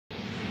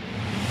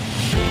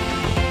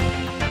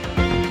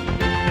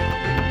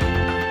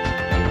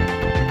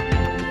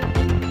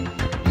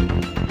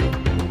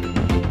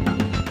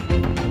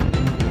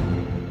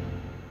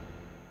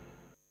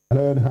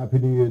and Happy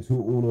New Year to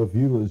all our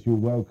viewers. You're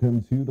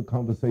welcome to the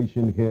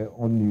conversation here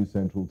on New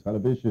Central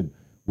Television,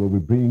 where we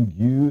bring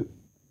you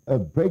a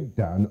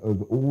breakdown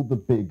of all the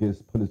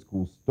biggest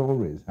political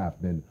stories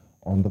happening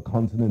on the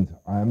continent.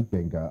 I am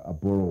Benga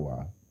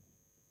Aborowa.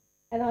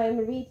 And I am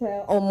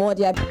Rita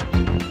Omodia.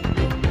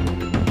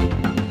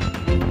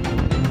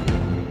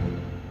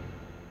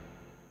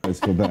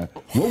 For that,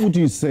 what would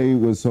you say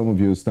were some of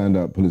your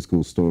standout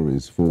political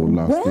stories for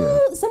last year?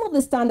 Well, some of the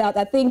standout,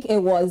 I think it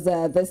was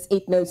this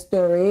Ethno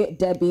story,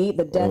 Deby,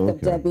 the death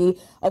of Deby.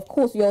 Of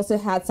course, we also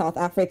had South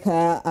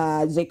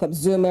Africa, Jacob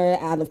Zuma,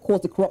 and of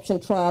course the corruption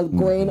trial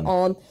going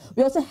on.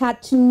 We also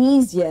had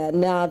Tunisia,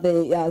 now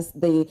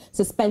the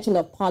suspension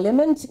of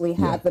Parliament. We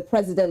had the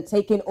president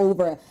taking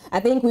over. I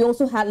think we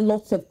also had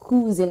lots of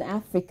coups in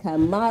Africa,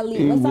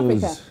 Mali, West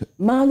Africa,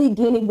 Mali,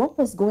 Guinea. What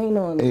was going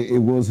on? It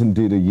was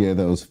indeed a year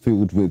that was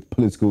filled with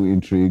political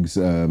intrigues.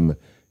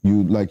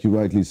 Like you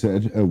rightly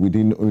said, we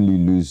didn't only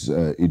lose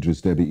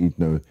Idriss Deby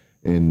Itno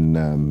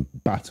in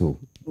battle.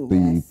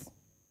 The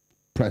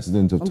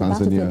president of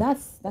Tanzania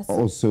that's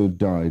also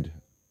died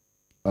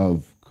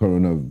of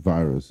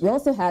coronavirus. We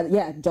also had,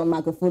 John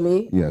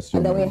Magufuli. Yes,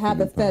 and then we had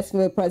the first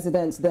female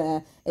president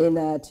there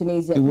in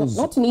Tunisia.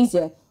 Not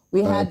Tunisia.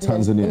 We had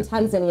Tanzania. In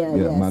Tanzania,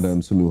 yes.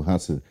 Madam Suluhu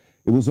Hassan.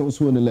 It was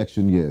also an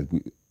election year.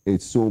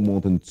 It saw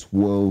more than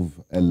 12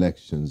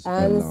 elections.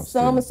 And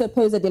some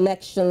supposed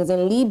elections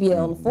in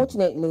Libya.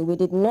 Unfortunately, we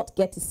did not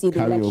get to see the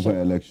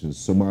carryover elections,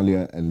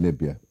 Somalia and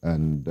Libya.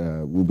 And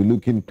we'll be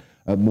looking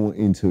more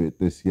into it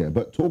this year.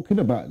 But talking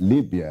about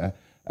Libya,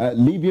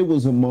 Libya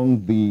was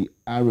among the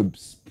Arab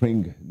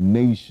Spring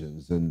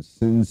nations. And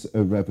since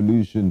a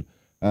revolution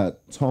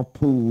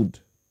toppled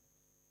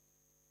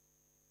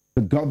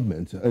the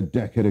government a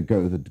decade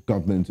ago, the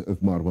government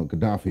of Muammar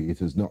Gaddafi, it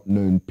has not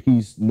known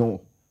peace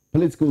nor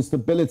political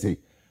stability.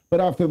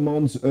 But after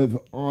months of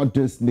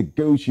arduous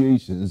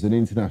negotiations and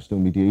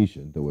international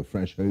mediation, there were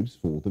fresh hopes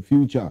for the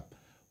future.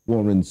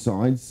 Warring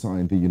sides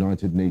signed the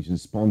United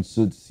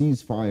Nations-sponsored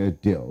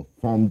ceasefire deal,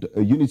 formed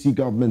a unity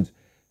government,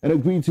 and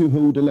agreed to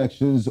hold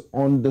elections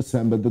on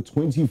December the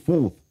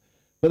 24th.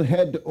 But the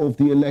head of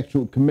the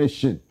Electoral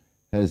Commission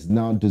has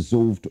now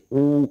dissolved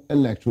all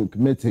electoral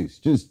committees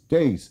just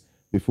days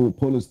before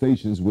polling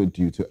stations were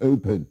due to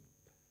open.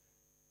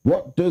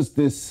 What does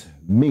this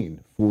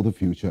mean for the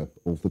future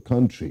of the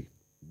country?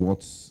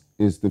 What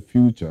is the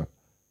future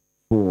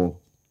for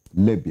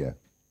Libya?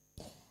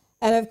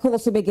 And of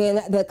course, to begin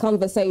the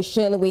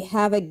conversation, we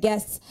have a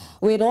guest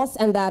with us,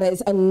 and that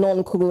is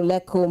Anon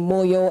Kuruleko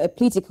Moyo, a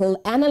political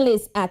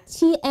analyst at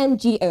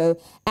TNGO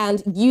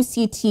and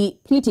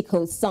UCT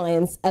Political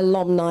Science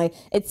alumni.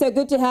 It's so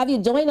good to have you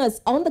join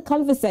us on the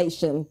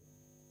conversation.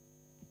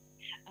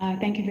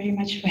 Thank you very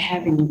much for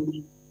having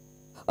me.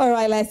 All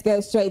right, let's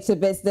go straight to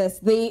business.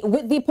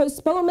 With the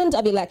postponement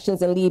of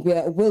elections in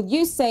Libya, will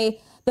you say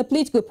the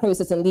political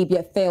process in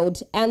Libya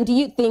failed? And do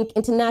you think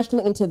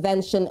international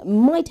intervention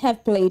might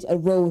have played a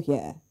role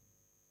here?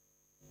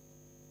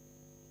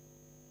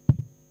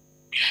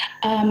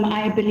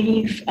 I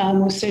believe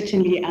most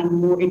certainly I'm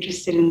more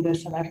interested in the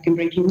South African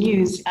breaking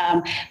news.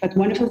 But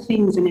one of the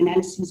things and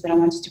analyses that I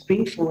wanted to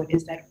bring forward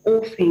is that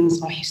all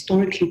things are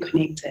historically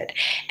connected.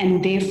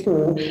 And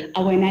therefore,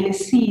 our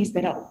analyses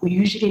that are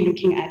usually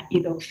looking at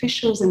either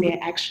officials and their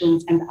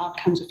actions and the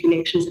outcomes of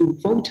elections and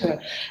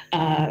voter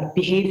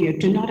behavior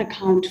do not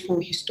account for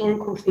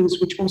historical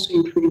things which also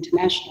include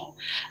international,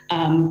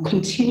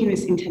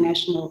 continuous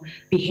international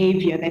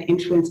behavior that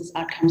influences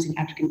outcomes in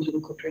African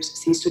political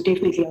processes. So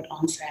definitely I would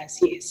answer as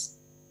yes.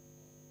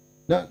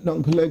 Now,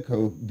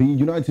 Nkuleko, the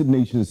United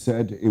Nations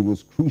said it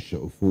was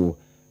crucial for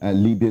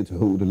Libya to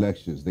hold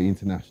elections. The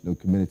international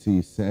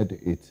community said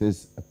it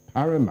is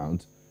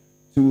paramount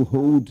to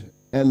hold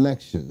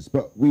elections.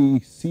 But we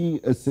see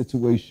a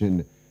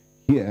situation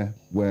here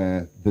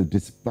where the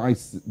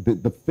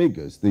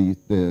figures,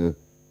 the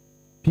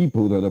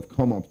people that have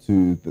come up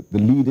to the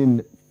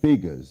leading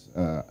figures,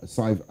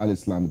 Saied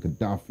al-Islam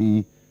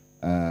Gaddafi,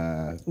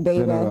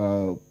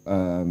 General,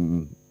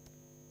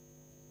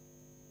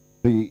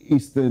 the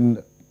Eastern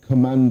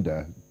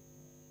Commander,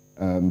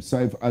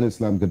 Saied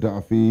al-Islam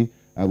Gaddafi,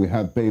 we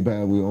have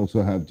Deby, we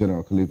also have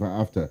General Khalifa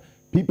Haftar.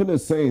 People are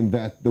saying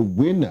that the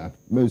winner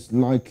most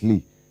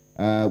likely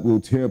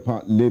will tear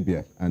apart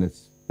Libya, and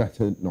it's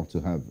better not to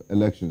have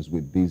elections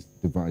with these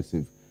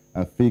divisive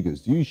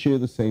figures. Do you share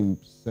the same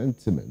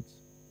sentiment?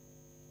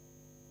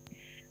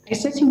 I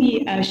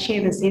certainly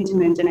share the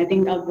sentiment, and I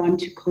think I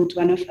want to quote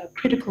one of our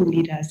critical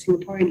leaders,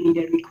 Singaporean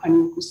leader Lee Kuan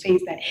Yew, who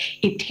says that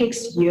it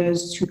takes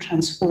years to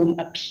transform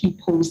a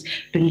people's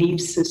belief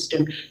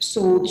system.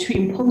 So to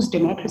impose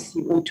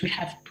democracy or to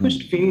have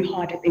pushed very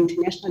hard at the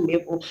international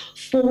level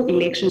for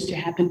elections to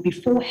happen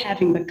before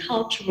having the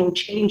cultural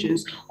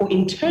changes or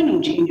internal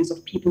changes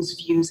of people's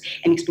views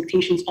and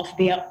expectations of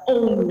their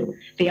own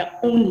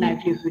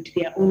livelihood,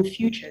 their own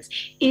futures,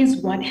 is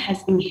what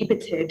has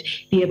inhibited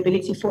the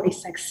ability for a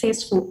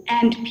successful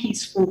stable and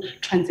peaceful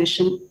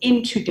transition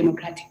into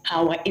democratic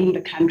power in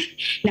the country.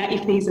 Now,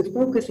 if there's a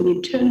focus, an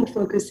internal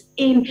focus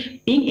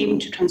in being able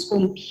to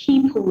transform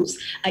people's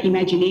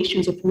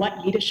imaginations of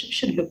what leadership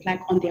should look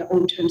like on their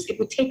own terms, it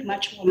would take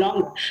much more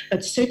longer.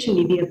 But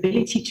certainly the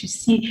ability to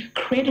see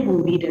credible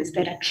leaders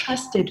that are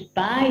trusted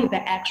by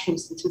the actual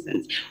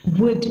citizens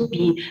would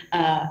be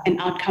an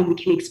outcome we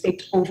can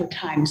expect over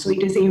time. So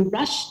it is a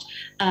rushed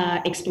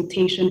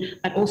expectation,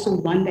 but also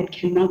one that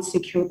cannot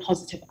secure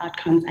positive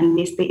outcomes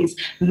unless there is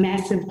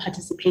massive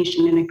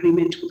participation and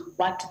agreement with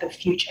what the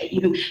future,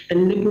 even the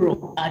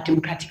liberal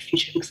democratic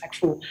future, looks like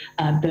for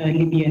the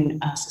Libyan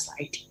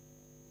society.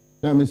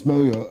 Now, Ms.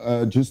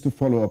 Moyo, just to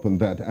follow up on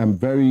that, I'm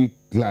very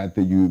glad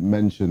that you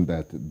mentioned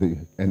that the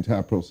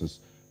entire process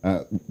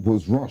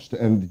was rushed,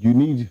 and you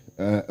need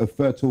a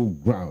fertile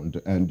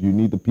ground, and you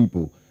need the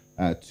people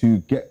to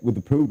get with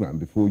the program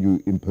before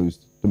you impose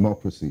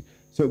democracy.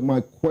 So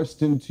my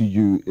question to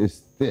you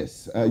is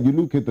this. You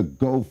look at the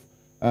Gulf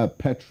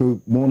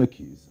petro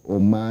monarchies,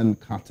 Oman,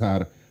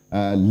 Qatar.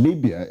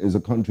 Libya is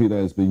a country that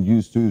has been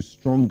used to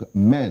strong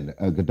men.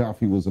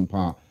 Gaddafi was in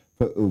power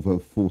for over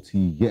 40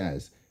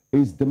 years.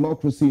 Is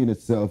democracy in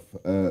itself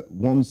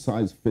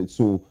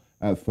one-size-fits-all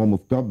form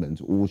of government,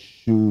 or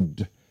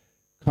should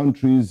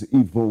countries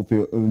evolve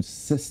their own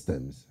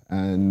systems?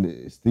 And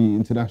it's the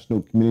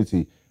international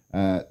community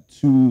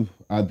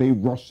are they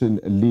rushing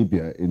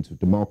Libya into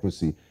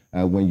democracy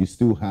when you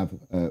still have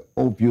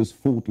obvious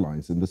fault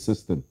lines in the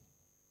system?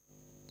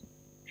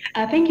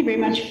 Thank you very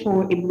much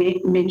for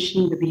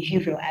mentioning the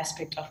behavioral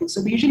aspect of it.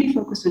 So we usually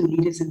focus on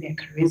leaders and their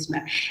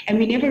charisma, and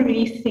we never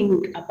really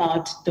think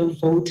about the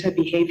voter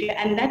behavior.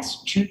 And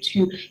that's due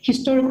to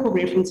historical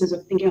references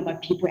of thinking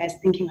about people as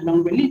thinking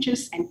along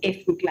religious and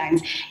ethnic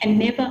lines, and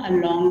never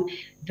along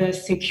the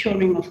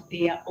securing of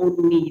their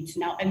own needs.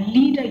 Now, a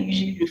leader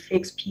usually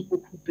reflects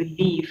people who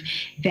believe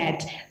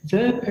that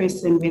the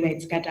person, whether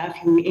it's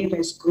Gaddafi, whoever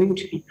is going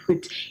to be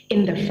put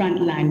in the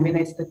front line, whether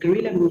it's the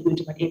guerrilla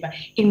movement or whatever,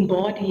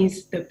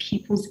 embodies the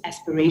people's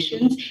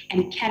aspirations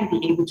and can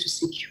be able to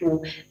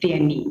secure their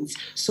needs.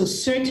 So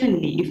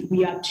certainly, if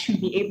we are to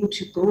be able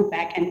to go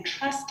back and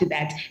trust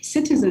that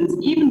citizens,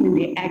 even when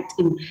they act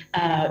in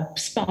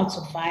spouts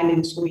of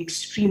violence or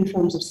extreme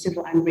forms of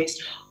civil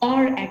unrest,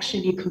 are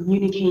actually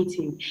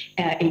communicating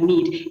a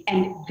need.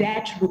 And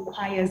that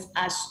requires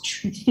us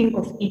to think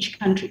of each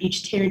country,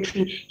 each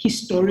territory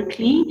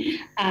historically,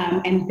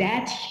 and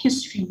that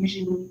history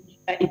usually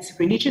its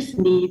religious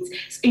needs.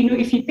 So,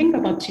 if you think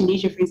about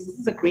Tunisia, for instance,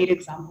 this is a great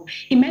example.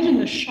 Imagine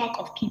the shock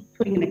of people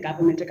putting in a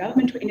government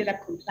who ended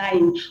up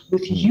complying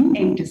with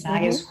UN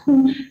desires,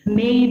 who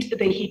made the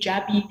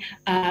hijabi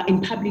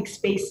in public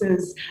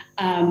spaces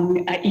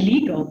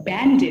illegal,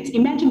 banned it.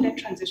 Imagine that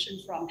transition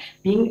from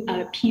being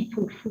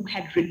people who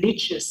had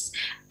religious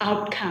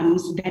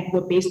outcomes that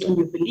were based on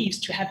your beliefs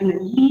to having a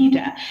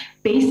leader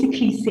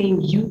basically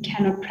saying you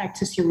cannot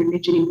practice your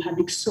religion in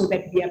public, so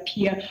that we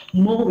appear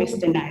more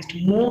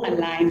westernized, more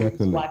aligned with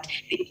what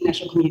the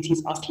international community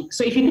is asking.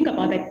 So if you think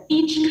about that,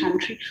 each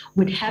country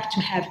would have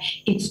to have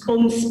its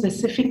own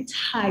specific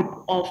type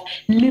of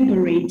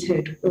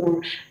liberated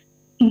or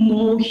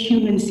more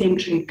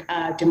human-centric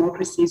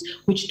democracies,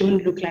 which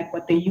don't look like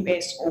what the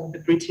US or the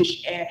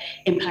British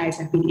empires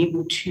have been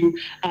able to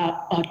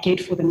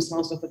get for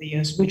themselves over the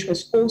years, which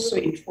was also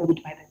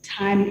informed by the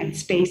time and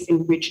space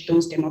in which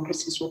those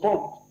democracies were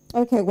born.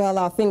 Okay, well,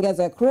 our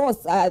fingers are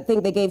crossed. I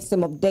think they gave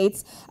some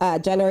updates,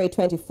 January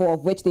 24,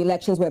 of which the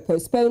elections were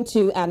postponed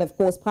to, and of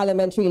course,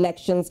 parliamentary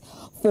elections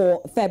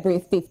for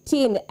February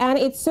 15. And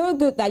it's so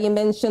good that you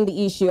mentioned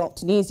the issue of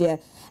Tunisia.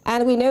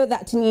 And we know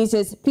that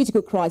Tunisia's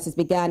political crisis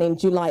began in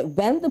July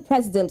when the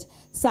president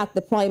sacked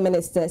the prime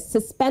minister,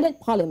 suspended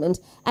parliament,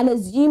 and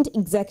assumed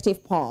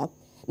executive power.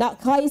 Now,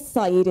 Kais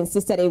Saied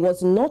insisted it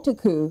was not a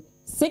coup.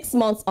 6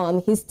 months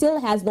on, he still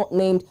has not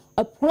named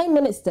a prime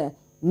minister,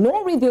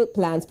 nor revealed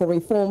plans for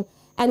reform,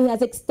 and he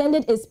has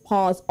extended his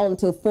powers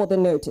until further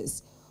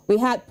notice. We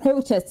had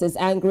protesters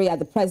angry at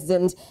the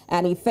president,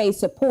 and he faced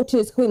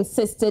supporters who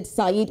insisted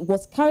Saied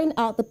was carrying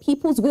out the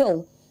people's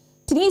will.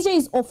 Tunisia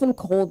is often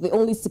called the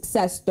only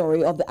success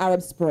story of the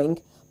Arab Spring,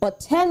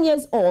 but 10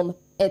 years on,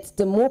 its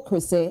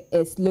democracy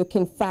is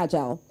looking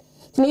fragile.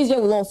 Tunisia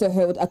will also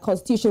hold a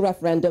constitutional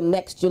referendum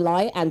next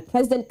July, and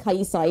President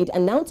Kais Saied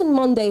announced on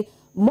Monday,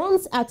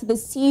 months after the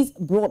seized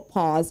broad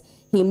powers,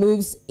 he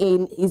moves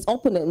in his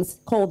opponents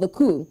called the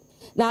coup.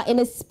 Now, in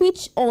a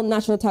speech on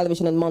national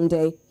television on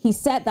Monday, he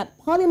said that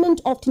Parliament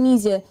of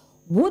Tunisia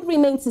would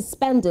remain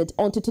suspended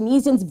until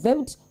Tunisians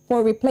vote for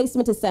a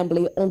replacement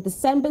assembly on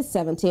December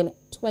 17,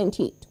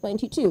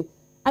 2022.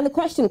 And the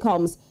question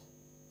comes,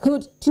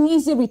 could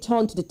Tunisia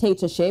return to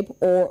dictatorship,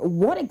 or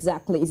what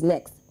exactly is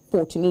next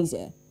for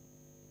Tunisia?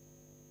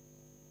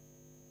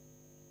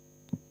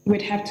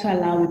 We'd have to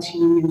allow the two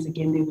unions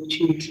again the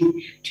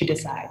opportunity to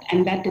decide.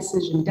 And that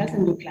decision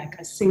doesn't look like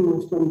a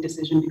single form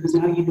decision, because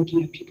now you're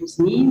looking at people's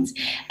needs,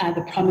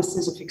 the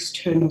promises of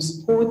external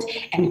support,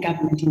 and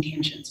government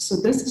intentions. So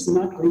this is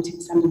not going to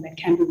be something that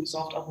can be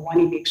resolved of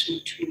one election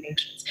or two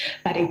elections,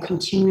 but a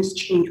continuous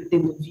change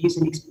within the views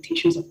and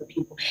expectations of the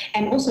people.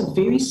 And also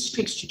very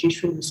strict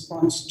judicial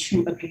response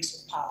to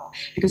abuse of power,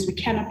 because we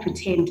cannot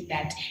pretend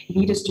that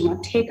leaders do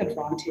not take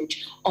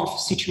advantage of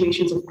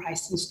situations of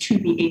crisis to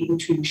be able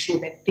to ensure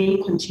that they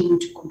continue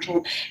to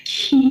control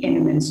key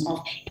elements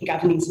of a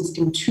governing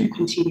system to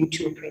continue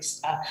to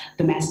oppress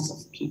the masses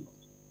of the people.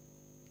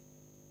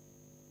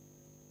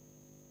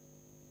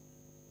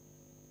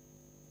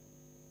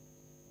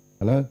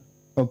 Hello?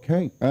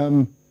 Okay.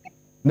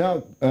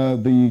 Now,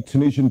 the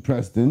Tunisian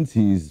president,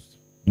 he's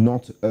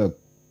not a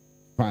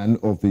fan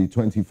of the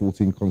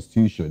 2014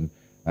 constitution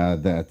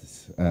and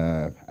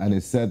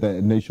it said that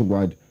a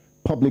nationwide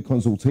public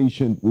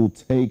consultation will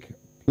take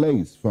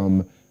place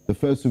from the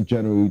 1st of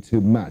January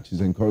to March.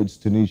 He's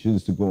encouraged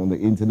Tunisians to go on the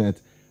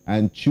internet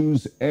and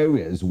choose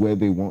areas where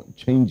they want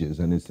changes.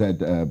 And it said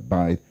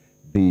by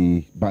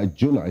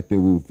July, they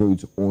will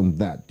vote on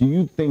that. Do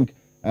you think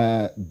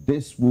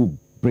this will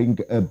bring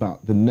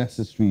about the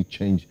necessary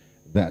change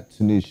that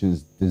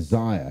Tunisians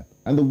desire?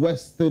 And the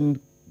Western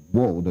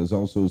world has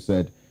also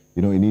said,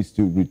 you know, it needs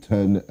to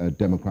return a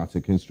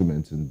democratic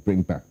instrument and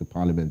bring back the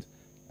parliament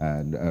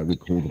and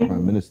recall the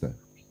prime minister.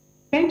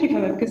 Thank you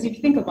for that, because if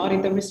you think about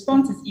it, the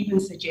response is even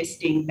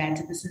suggesting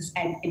that this is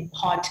an in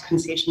part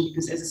concession,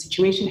 because as the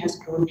situation has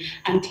grown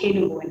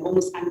untenable and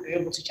almost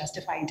unbearable to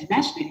justify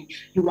internationally,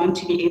 you want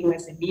to be able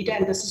as a leader,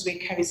 and this is where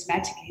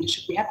charismatic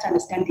leadership, we have to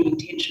understand the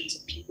intentions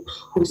of people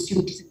who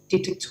assume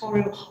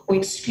dictatorial or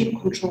extreme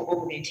control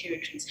over their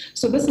territories.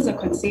 So this is a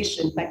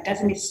concession, but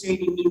doesn't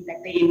necessarily mean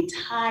that the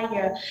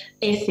entire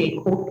ethic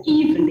or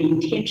even the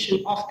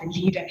intention of the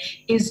leader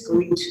is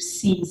going to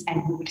cease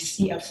and we would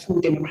see a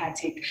full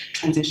democratic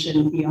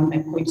transition beyond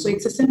that point. So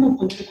it's a simple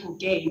political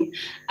game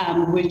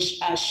which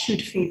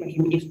should favor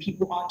him if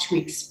people are to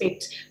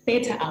expect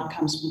better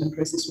outcomes from the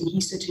process, when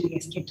he certainly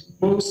has kept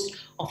most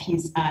of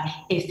his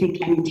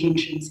ethic and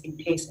intentions in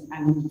place and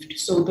unmoved.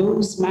 So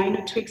those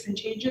minor tweaks and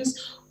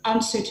changes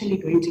are certainly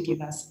going to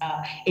give us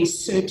a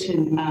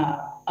certain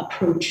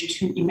approach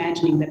to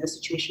imagining that the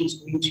situation is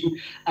going to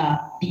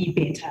be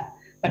better,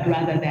 but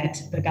rather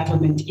that the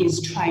government is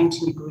trying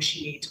to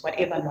negotiate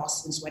whatever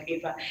losses,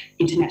 whatever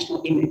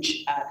international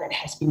image that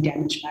has been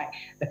damaged by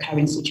the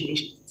current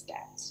situation as it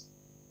stands.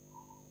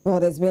 Well,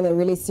 there's been a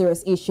really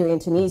serious issue in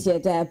Tunisia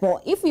there,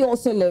 but if we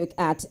also look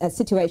at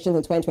situations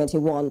in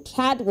 2021,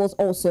 Chad was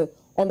also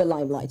on the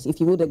limelight, if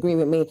you would agree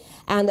with me.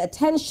 And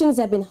tensions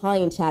have been high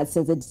in Chad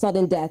since the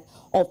sudden death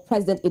of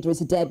President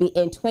Idriss Deby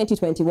in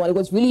 2021. It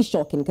was really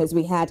shocking because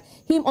we had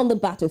him on the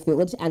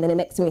battlefield and then the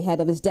next thing we heard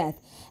of his death.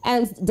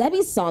 And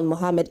Deby's son,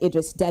 Mohammed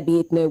Idriss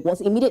Deby,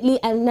 was immediately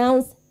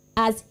announced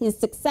as his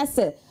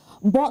successor.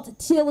 But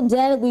till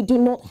then, we do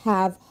not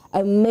have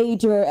a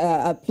major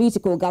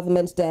political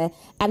government there,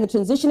 and the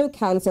Transitional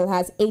Council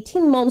has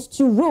 18 months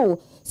to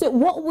rule. So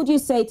what would you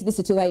say to the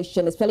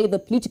situation, especially the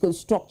political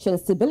structure and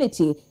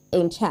stability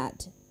in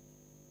Chad?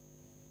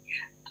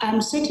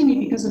 Certainly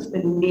because of the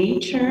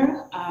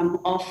nature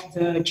of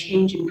the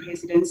change in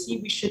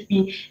presidency, we should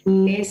be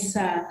less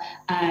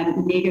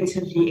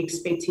negatively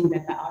expecting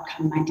that the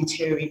outcome might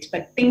deteriorate,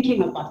 but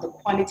thinking about the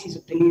qualities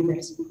of the leader that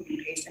has been put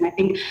in place. And I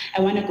think I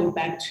want to go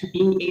back to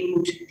being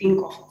able to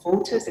think of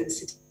voters and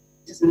citizens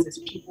as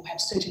people who have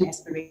certain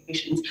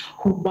aspirations,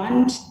 who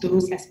want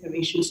those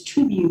aspirations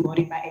to be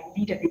embodied by a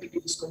leader they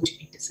believe is going to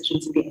make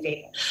decisions in their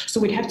favor.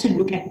 So we'd have to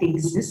look at the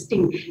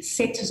existing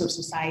sectors of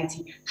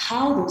society,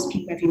 how those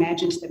people have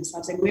imagined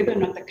themselves, and whether or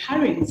not the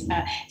current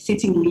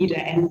sitting leader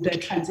and the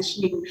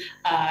transitioning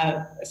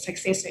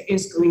successor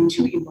is going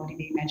to embody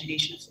the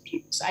imagination of the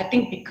people. So I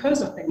think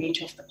because of the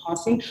nature of the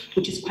passing,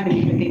 which is quite a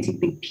hypothetical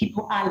thing,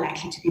 people are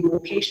likely to be more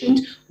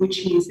patient,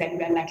 which means that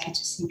we are likely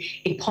to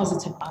see a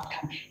positive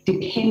outcome,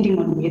 depending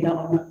on whether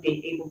or not they're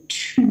able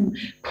to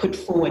put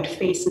forward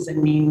faces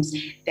and names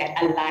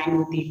that align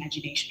with the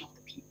imagination of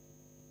the people.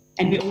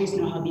 And we always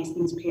know how these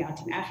things play out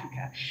in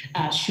Africa.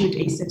 Should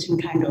a certain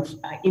kind of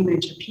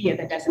image appear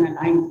that doesn't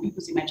align with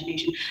people's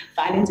imagination,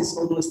 violence is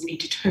almost a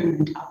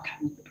determined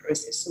outcome of the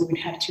process. So we'd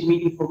have to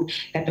really hope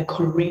that the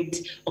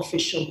correct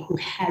official who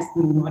has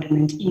the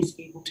embodiment is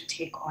able to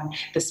take on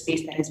the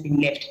space that has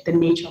been left. The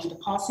nature of the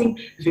passing,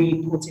 very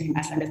important in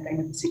us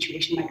understanding the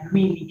situation, might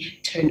really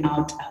turn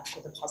out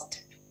for the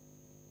positive.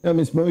 Now,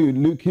 Ms. Moyo,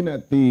 looking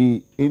at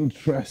the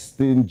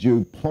interesting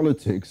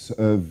geopolitics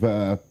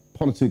of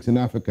politics in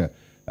Africa,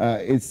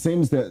 it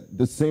seems that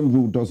the same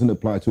rule doesn't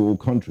apply to all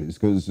countries,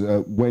 because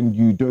when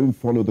you don't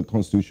follow the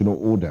constitutional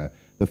order,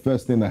 the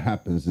first thing that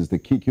happens is they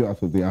kick you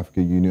out of the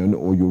African Union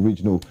or your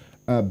regional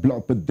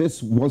bloc. But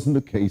this wasn't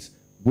the case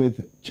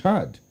with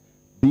Chad.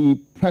 The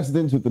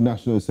president of the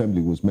National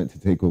Assembly was meant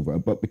to take over,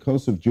 but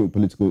because of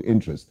geopolitical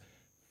interest,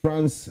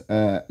 France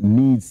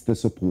needs the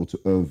support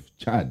of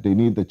Chad. They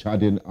need the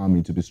Chadian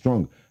army to be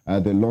strong.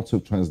 There are lots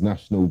of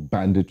transnational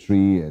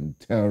banditry and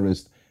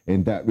terrorist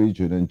in that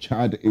region, and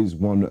Chad is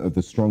one of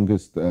the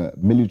strongest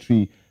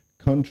military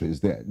countries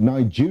there.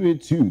 Nigeria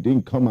too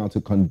didn't come out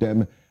to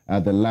condemn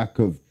the lack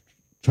of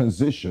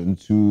transition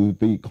to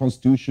the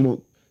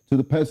constitutional, to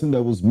the person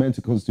that was meant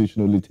to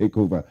constitutionally take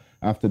over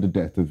after the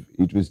death of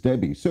Idriss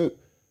Deby. So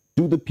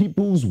do the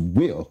people's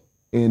will,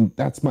 and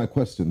that's my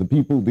question, the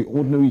people, the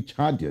ordinary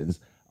Chadians,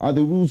 are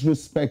the rules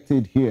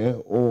respected here,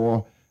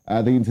 or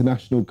the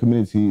international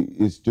community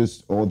is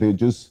just, or they're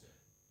just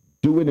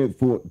doing it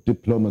for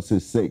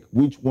diplomacy's sake?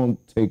 Which one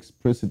takes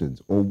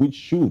precedence, or which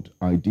should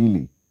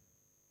ideally?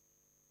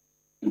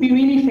 Be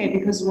really fair,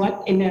 because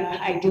what in an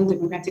ideal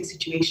democratic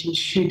situation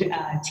should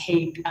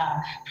take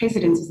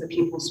precedence is the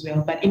people's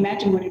will. But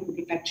imagine what it would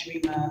be like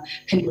during a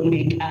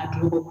pandemic,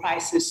 global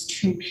crisis,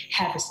 to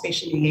have a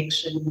special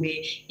election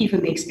where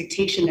even the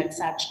expectation that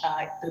such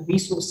the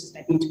resources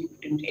that need to be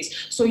put in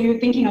place. So you're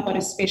thinking about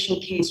a special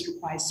case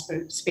requires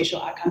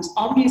special outcomes.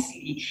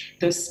 Obviously,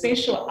 the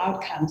special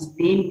outcomes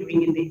then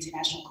bring in the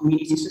international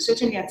community. So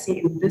certainly I'd say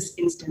in this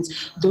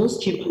instance, those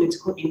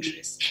geopolitical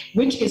interests,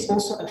 which is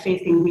also a fair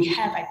thing we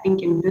have, I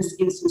think, in this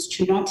instance,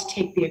 to not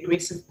take the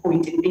aggressive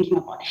point in thinking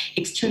about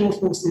external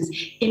forces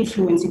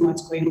influencing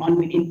what's going on.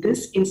 When in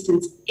this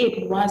instance,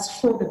 it was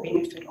for the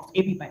benefit of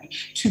everybody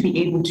to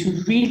be able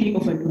to really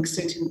overlook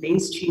certain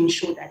things to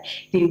ensure that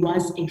there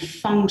was a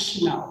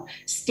functional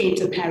state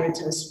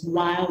apparatus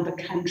while the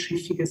country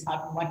figures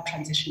out what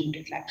transition would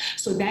look like.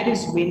 So that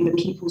is when the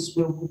people's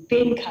will would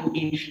then come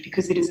in,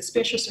 because it is a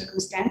special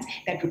circumstance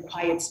that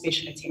required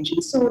special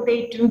attention. So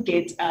they do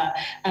get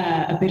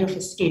a bit of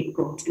a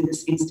scapegoat in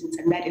this instance,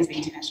 and that is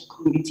the international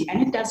community.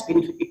 And it does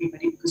benefit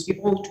everybody, because we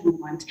all do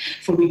want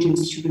for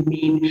regions to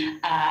remain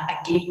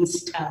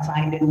against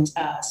violent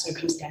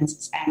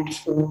circumstances, and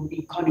for the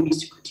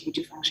economies to continue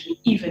to function,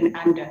 even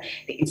under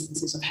the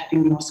instances of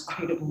having lost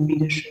credible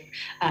leadership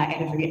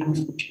at a very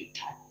unfortunate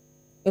time.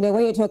 You know,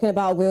 when you're talking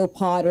about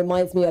willpower, it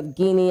reminds me of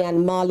Guinea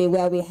and Mali,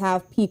 where we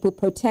have people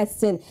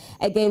protesting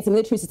against the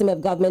military system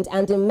of government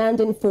and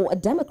demanding for a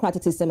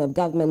democratic system of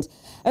government.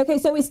 Okay,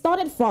 so we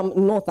started from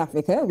North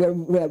Africa.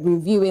 We're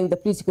reviewing the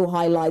political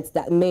highlights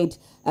that made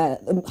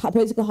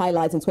political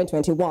highlights in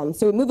 2021.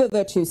 So we move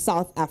over to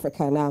South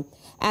Africa now.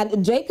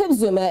 And Jacob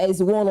Zuma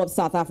is one of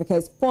South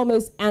Africa's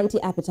foremost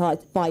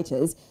anti-apartheid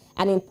fighters,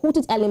 an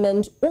important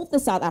element of the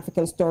South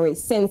African story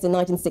since the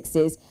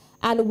 1960s,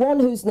 and one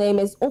whose name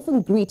is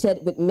often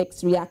greeted with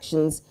mixed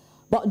reactions.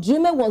 But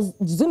Zuma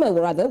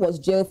was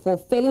jailed for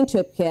failing to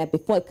appear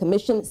before a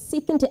commission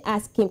seeking to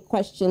ask him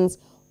questions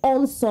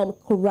on some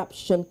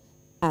corruption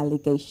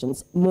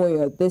allegations.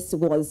 Moyo, this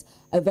was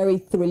a very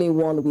thrilling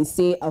one. We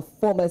see a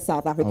former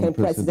South African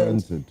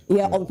president,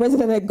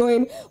 unprecedented,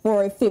 going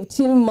for a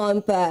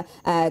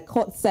 15-month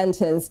court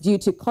sentence due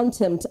to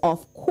contempt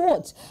of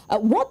court.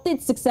 What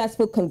did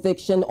successful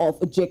conviction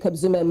of Jacob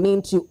Zuma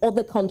mean to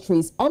other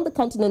countries on the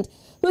continent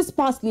whose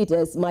past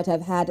leaders might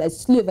have had a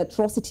slew of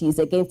atrocities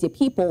against their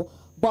people,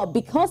 but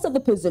because of the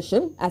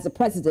position as a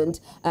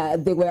president,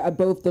 they were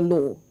above the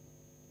law?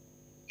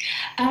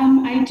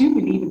 I do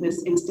believe in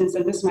this instance,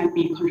 and this might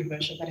be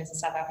controversial, but as a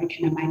South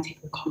African, I might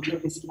take the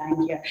controversy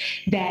line here,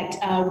 that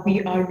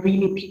we are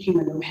really picking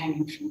a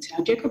low-hanging fruit.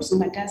 Now, Jacob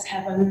Zuma does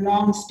have a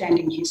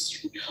long-standing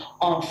history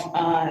of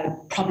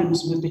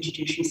problems with the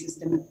judiciary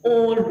system,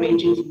 all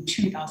ranging from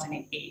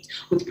 2008,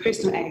 with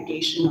personal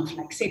allegation of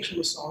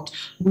sexual assault,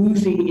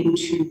 moving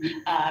into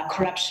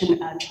corruption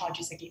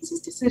charges against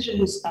his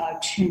decisions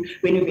to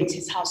renovate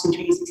his house in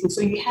 2016.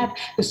 So you have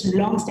this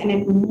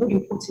long-standing, and more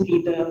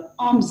importantly, the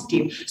arms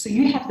deal. So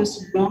you have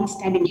this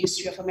long-standing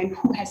history of a man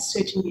who has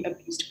certainly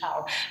abused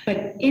power.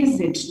 But is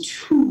it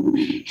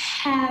to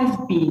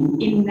have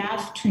been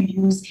enough to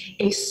use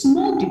a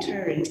small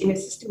deterrent in a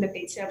system that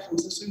they set for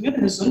themselves? So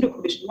remember, the Zondo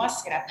Commission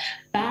was set up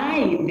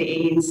by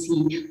the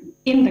ANC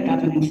in the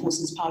governing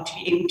forces' power to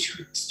be able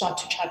to start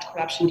to charge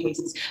corruption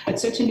cases. But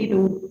certainly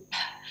the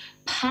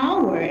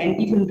power and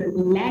even the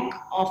lack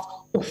of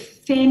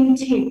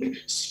authentic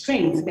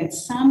strength that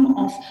some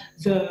of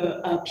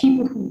the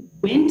people who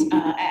went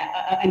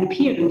and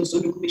appeared in the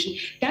Zondo Commission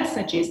does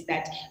suggest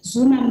that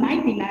Zuma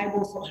might be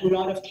liable for a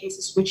lot of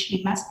cases which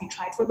he must be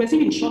tried for. It was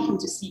even shocking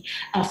to see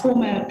a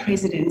former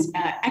president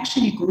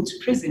actually go to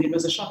prison. It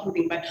was a shocking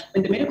thing, but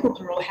when the medical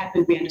parole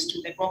happened, we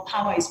understood that, well,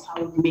 power is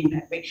power, remain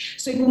that way.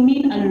 So it will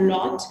mean a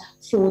lot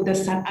for the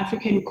South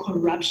African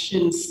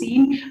corruption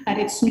scene, but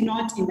it's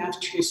not enough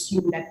to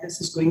assume that this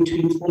is going to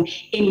inform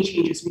any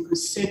changes,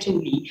 because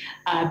certainly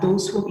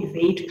those who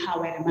evade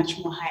power at a much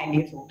more higher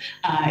level,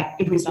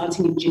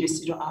 resulting in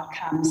genocidal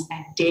outcomes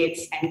and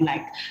deaths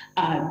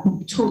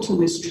and total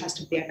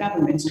mistrust of their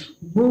governments,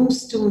 will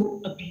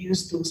still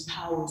abuse those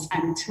powers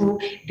until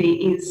there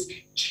is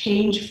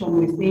change from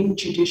within,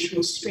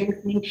 judicial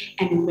strengthening,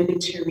 and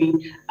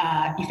military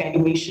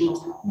evaluation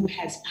of who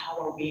has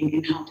power when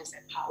and how does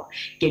that power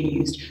get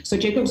used. So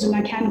Jacob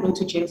Zuma can go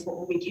to jail for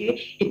all we care.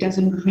 It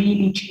doesn't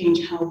really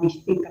change how we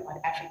think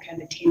about Africa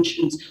and the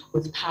tensions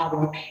with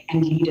power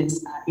and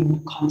leaders in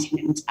the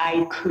continent.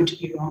 I could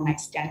be wrong, I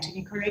stand to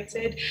be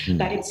corrected,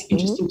 but it's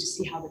interesting to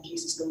see how the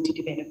case is going to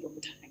develop over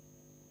time.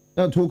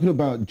 Now, talking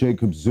about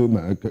Jacob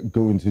Zuma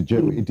going to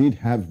jail, it did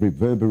have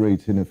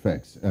reverberating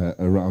effects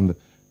around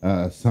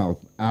South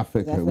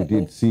Africa. Definitely. We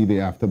did see the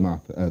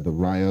aftermath, the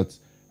riots,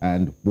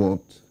 and what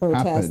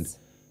happened.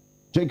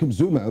 Jacob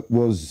Zuma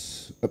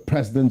was a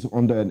president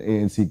under an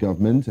ANC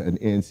government. An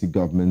ANC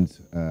government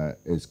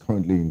is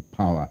currently in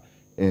power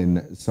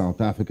in South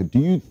Africa. Do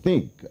you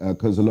think,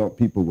 because a lot of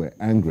people were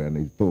angry and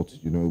they thought,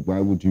 you know, why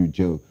would you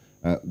jail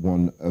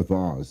one of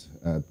ours?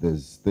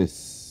 There's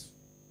this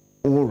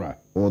aura,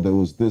 or there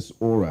was this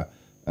aura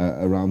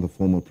around the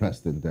former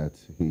president that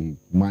he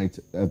might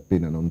have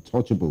been an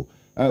untouchable.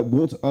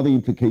 What are the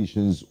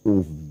implications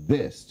of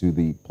this to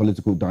the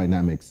political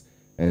dynamics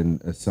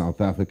in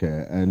South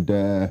Africa? And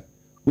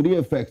would it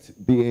affect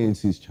the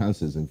ANC's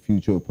chances in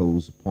future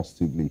polls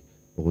positively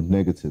or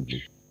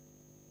negatively?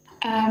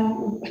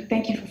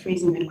 Thank you for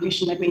phrasing that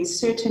question that way.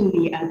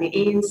 Certainly, the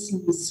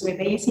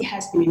ANC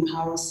has been in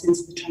power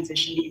since the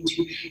transition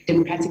into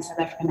democratic South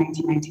Africa in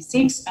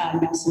 1996.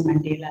 Nelson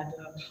Mandela,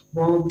 the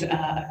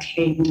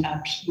world-acclaimed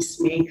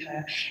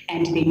peacemaker,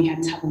 and then you had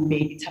Thabo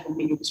Mbeki. Thabo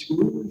Mbeki was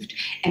removed,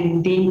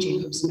 and then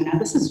Jacob Zuma. Now,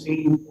 this is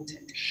very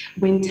important.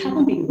 When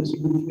Thabo Mbeki was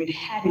removed, we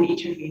had an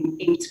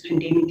HIV/AIDS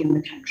pandemic in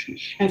the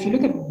country. Now, if you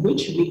look at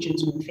which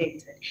regions were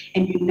affected,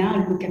 and you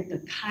now look at the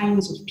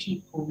kinds of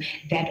people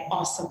that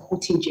are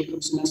supporting Jacob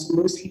Zuma, so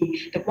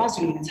mostly the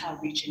KwaZulu-Natal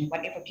region,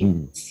 whatever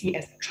people see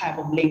as the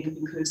tribal link,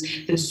 because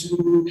the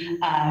Zulu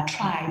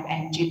tribe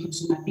and Jacob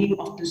Zuma being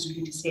of the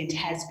Zulu descent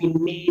has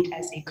been made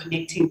as a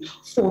connecting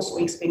force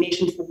or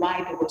explanation for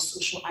why there was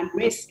social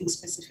unrest in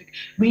specific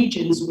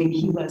regions when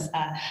he was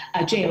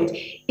jailed.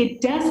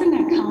 It doesn't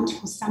account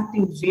for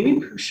something very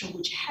crucial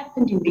which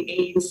happened in the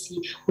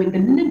ANC when the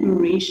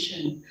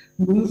liberation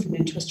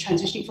movement was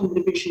transitioning from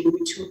liberation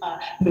movement to a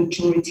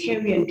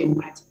majoritarian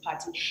democratic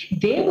party.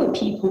 There were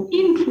people,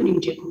 including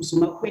Jacob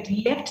Zuma, who had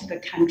left the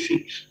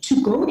country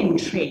to go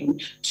and train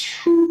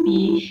to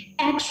be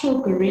actual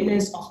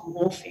guerrillas of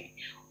warfare.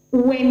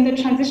 When the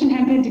transition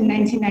happened in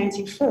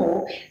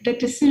 1994, the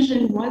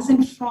decision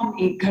wasn't from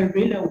a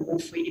guerrilla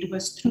warfare, it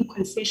was through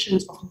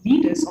concessions of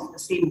leaders of the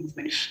same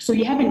movement. So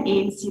you have an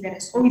ANC that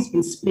has always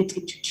been split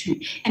into two,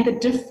 and the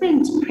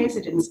different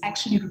presidents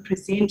actually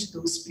represent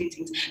those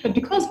splittings. But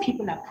because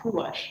people are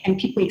poor and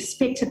people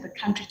expected the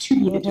country to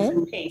be in a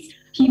different place,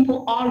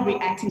 people are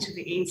reacting to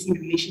the ANC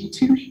in relation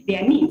to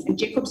their needs. And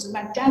Jacob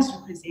Zuma does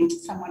represent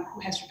someone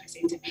who has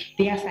represented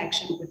their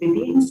faction within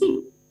the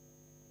ANC.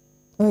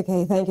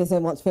 Okay, thank you so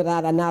much for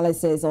that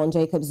analysis on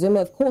Jacob Zuma.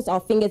 Of course, our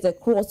fingers are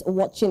crossed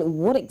watching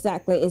what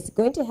exactly is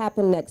going to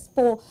happen next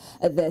for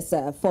this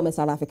former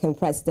South African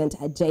president,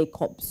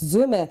 Jacob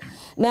Zuma.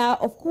 Now,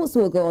 of course,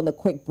 we'll go on a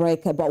quick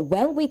break, but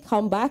when we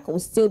come back, we'll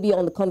still be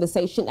on the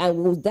conversation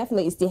and we'll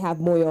definitely still have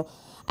more.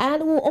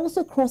 And we'll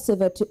also cross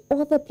over to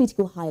other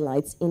political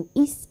highlights in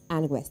East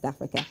and West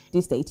Africa.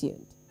 Do stay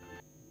tuned.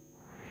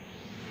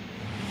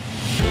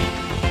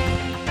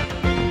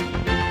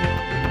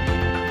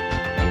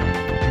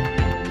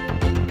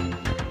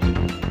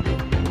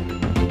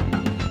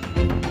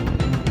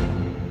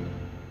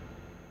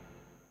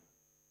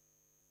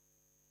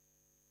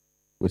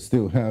 We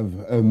still have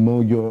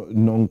Moyo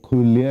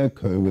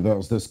Nonkulierko with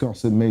us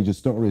discussing major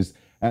stories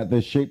at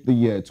the Shape the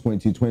Year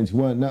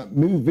 2021. Now,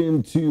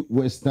 moving to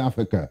West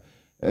Africa.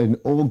 In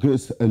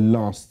August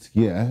last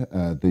year,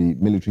 the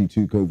military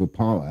took over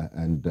power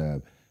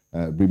and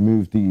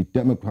removed the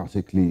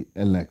democratically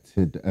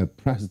elected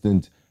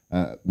president,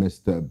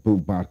 Mr.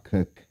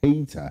 Boubacar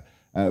Keïta,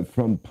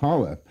 from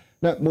power.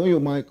 Now,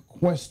 Moyo, my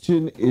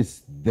question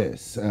is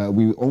this.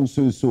 We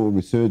also saw a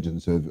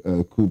resurgence of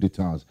coup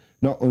d'etats,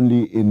 not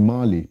only in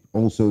Mali,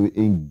 also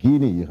in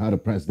Guinea. You had a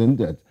president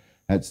that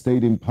had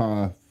stayed in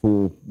power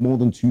for more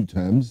than 2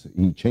 terms.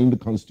 He changed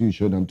the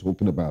constitution. I'm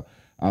talking about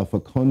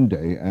Alpha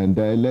Condé, and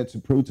led to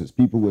protests.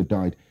 People were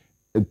died,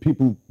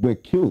 people were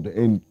killed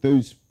in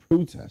those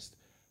protests.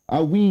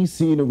 Are we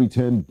seeing a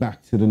return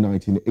back to the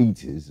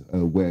 1980s,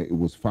 where it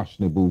was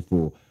fashionable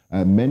for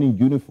men in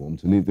uniform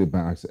to leave their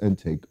barracks and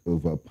take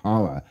over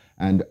power?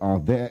 And are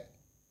there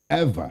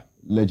ever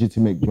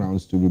legitimate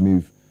grounds to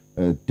remove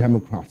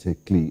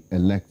democratically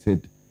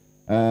elected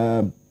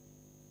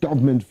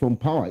government from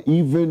power,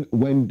 even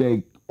when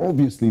they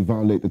obviously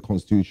violate the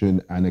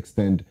constitution and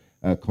extend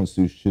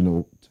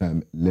constitutional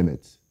term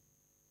limits?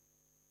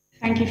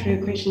 Thank you for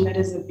your question. That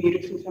is a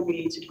beautifully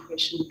formulated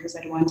question, because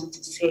I wanted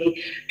to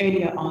say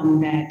earlier on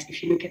that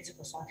if you look at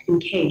the South African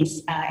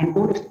case and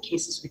all of the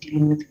cases we're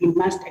dealing with, we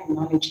must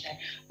acknowledge that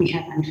we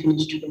have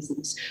unfinished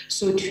business.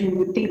 So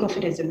to think of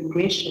it as a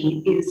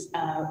regression is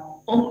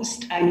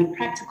almost an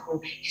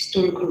impractical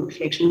historical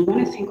reflection. We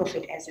want to think of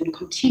it as in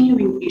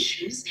continuing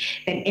issues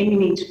that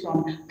emanate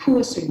from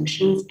poor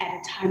solutions at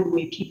a time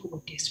where people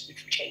were desperate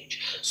for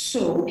change.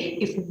 So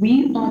if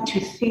we are to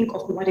think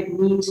of what it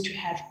means to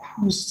have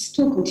coups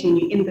still continue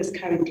in this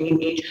current day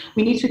and age,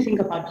 we need to think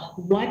about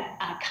what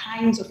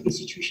kinds of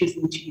institutions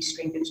need to be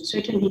strengthened. So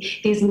certainly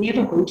there's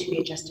never going to be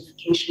a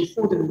justification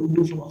for the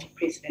removal of a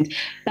president.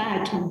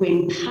 But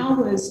when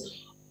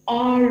powers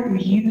are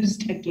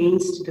used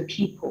against the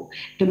people.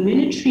 The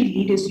military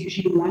leaders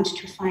usually want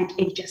to find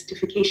a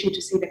justification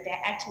to say that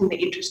they're acting in the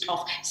interest of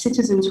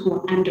citizens who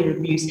are under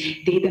abuse.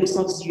 They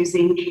themselves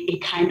using a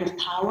kind of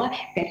power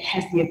that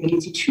has the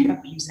ability to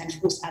abuse and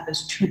force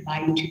others to buy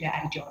into their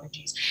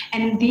ideologies.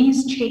 And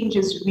these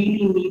changes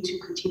really need to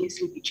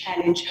continuously be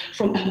challenged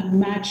from a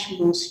much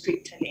more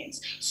stricter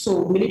lens.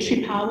 So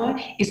military power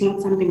is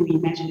not something we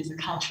imagine as a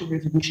cultural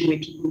revolution where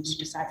people need to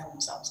decide for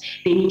themselves.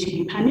 They need to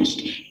be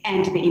punished,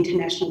 and the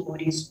international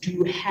bodies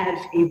do have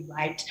a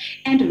right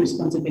and a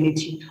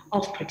responsibility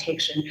of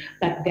protection,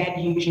 but that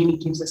usually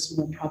gives us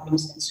more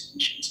problems than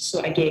solutions. So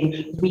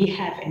again, we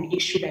have an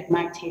issue that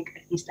might take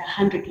at least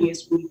 100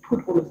 years when we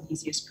put all of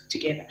these years put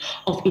together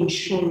of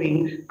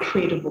ensuring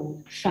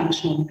credible,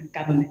 functional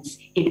governments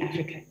in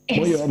Africa.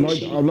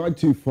 I'd like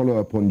to follow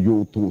up on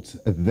your thoughts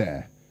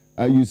there.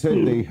 You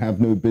said they have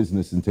no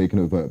business in taking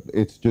over.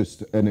 It's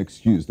just an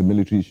excuse. The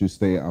military should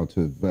stay out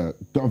of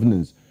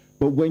governance.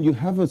 But when you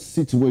have a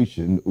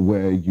situation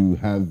where you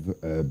have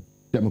a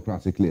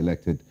democratically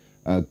elected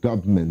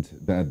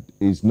government that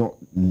is not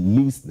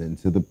listening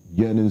to the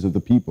yearnings of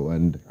the people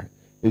and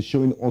is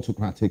showing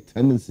autocratic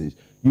tendencies,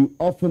 you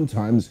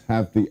oftentimes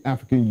have the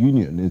African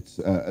Union. It's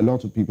a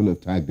lot of people have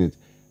tagged it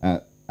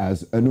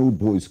as an old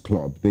boys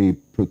club. They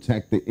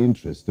protect the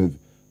interest of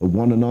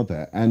one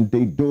another, and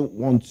they don't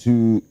want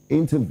to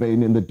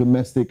intervene in the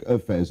domestic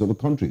affairs of the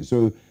country.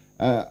 So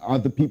are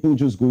the people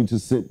just going to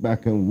sit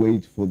back and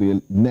wait for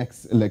the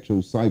next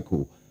electoral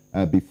cycle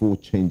before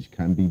change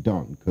can be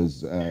done?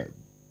 Because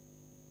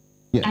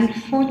yes.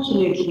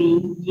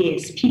 Unfortunately,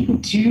 yes, people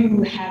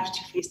do have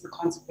to face the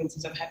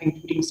consequences of having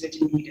putting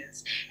certain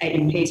leaders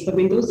in place. But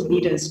when those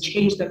leaders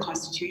change the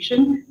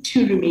constitution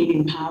to remain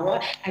in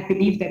power, I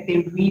believe that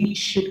there really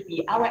should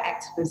be, our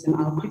activism,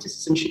 our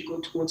criticism should go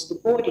towards the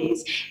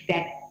bodies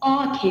that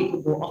are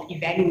capable of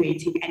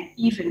evaluating and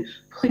even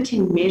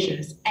putting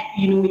measures at,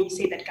 when you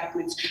say that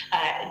governments,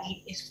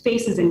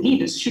 faces and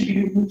leaders should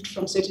be removed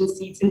from certain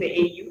seats in the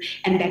AU,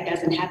 and that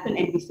doesn't happen,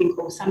 and we think,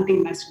 oh,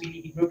 something must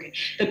really be broken.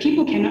 The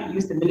people cannot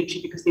use the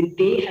military because then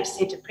they have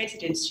set a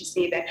precedent to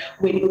say that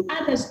when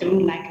others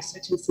don't like a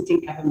certain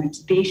sitting government,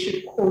 they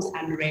should cause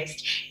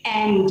unrest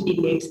and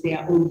elect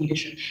their own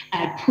leadership,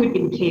 put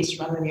in place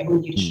rather their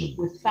own leadership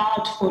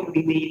without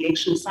following the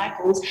election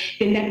cycles.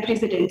 Then that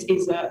precedent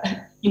is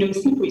a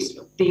slippery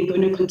slope. They're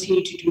going to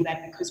continue to do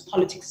that because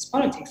politics is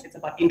politics. It's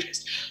about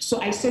interest. So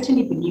I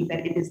certainly believe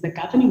that it is the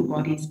governing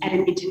bodies at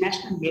an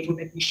international level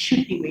that we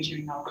should be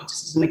measuring our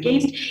criticism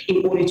against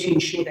in order to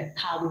ensure that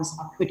powers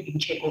are put in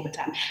check all the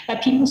time.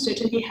 But people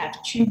certainly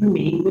have to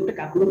remain with the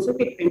governments that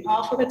they've been in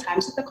power for the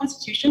times that the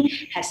Constitution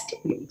has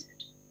stipulated.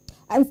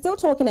 I'm still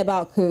talking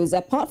about coups.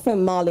 Apart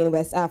from Mali in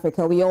West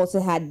Africa, we also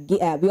had,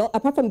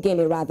 apart from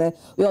Guinea rather,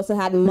 we also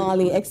had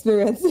Mali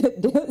experience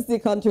those two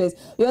countries.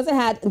 We also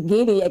had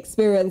Guinea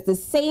experience the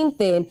same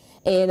thing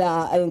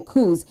in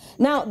coups.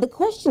 Now, the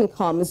question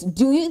comes,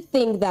 do you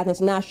think that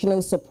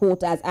international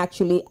support has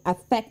actually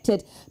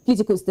affected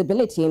political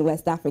stability in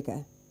West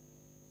Africa?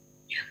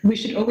 We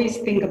should always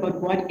think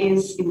about what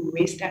is in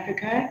West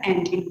Africa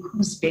and in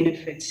whose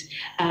benefit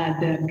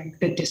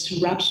the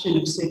disruption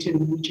of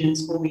certain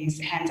regions always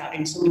hands out.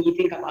 And so when you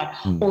think about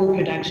oil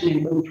production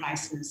and oil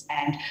prices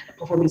and the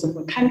performance of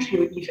a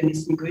country or even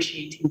its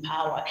negotiating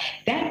power,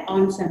 that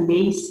answer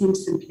may seem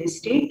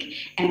simplistic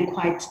and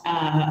quite,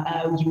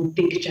 you would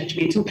think,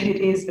 judgmental, but it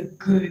is a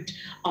good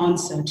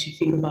answer to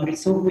think about it.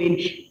 So when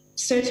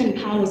certain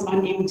powers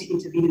aren't able to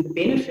intervene in the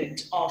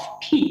benefit of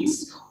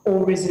peace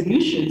or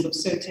resolutions of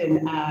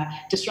certain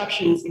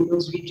disruptions in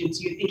those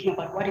regions, you're thinking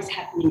about what is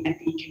happening at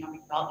the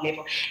economic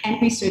level. And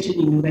we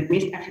certainly know that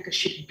West Africa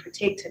should be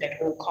protected at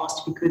all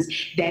costs because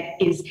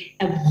that is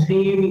a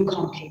very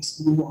complex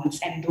nuance,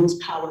 and those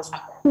powers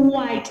are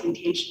quite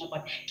intentional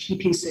about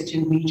keeping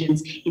certain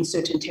regions in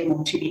certain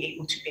turmoil to be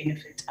able to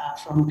benefit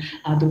from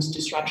those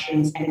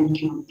disruptions at an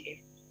economic level.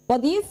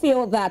 But do you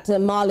feel that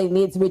Mali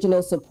needs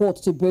regional support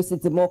to boost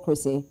its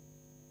democracy?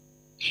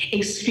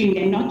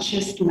 Extremely, and not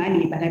just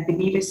Mali, but I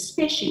believe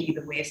especially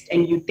the West.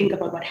 And you think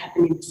about what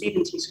happened in the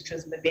 70s, which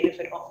was the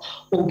benefit of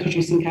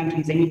oil-producing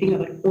countries, and you think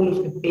about all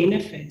of the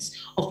benefits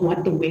of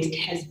what the West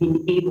has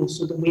been able,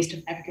 so the West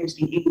of Africa has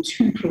been able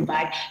to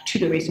provide to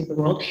the rest of the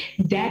world.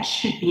 That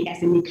should be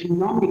as an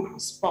economic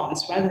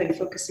response, rather than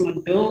focusing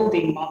on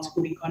building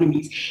multiple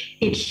economies.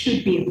 It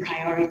should be a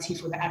priority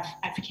for the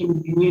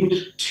African Union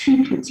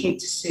to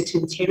protect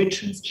certain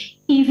territories,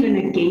 even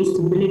against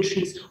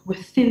militaries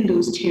within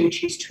those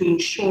territories, to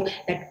ensure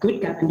that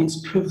good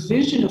governance,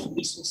 provision of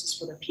resources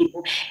for the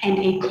people, and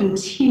a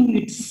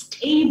continued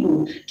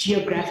stable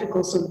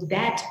geographical, so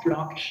that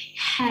bloc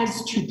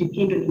has to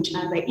depend on each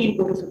other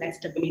in order for that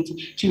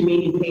stability to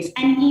remain in place.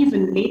 And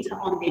even later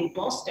on, then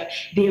bolster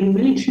their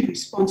military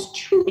response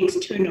to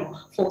external internal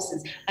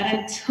forces. But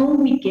until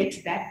we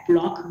get that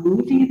bloc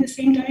moving in the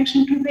same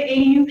direction through the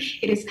AU,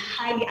 it is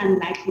highly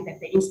unlikely that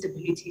the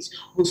instabilities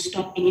will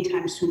stop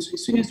anytime soon. So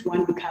as soon as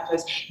one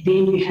recovers,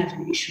 then you have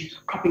an issue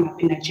cropping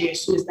up in Nigeria.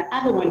 As soon as the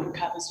other one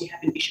recovers, you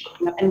have an issue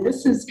cropping up. And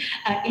this is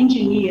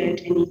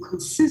engineered and a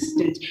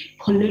consistent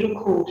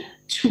political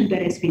tool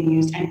that has been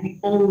used, and we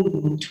all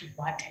know to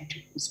what and to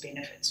whose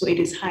benefit. So it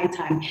is high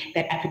time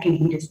that African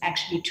leaders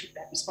actually took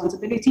that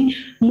responsibility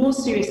more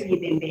seriously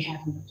than they have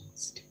in the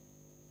past.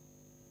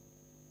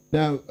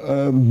 Now,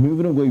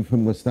 moving away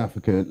from West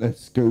Africa,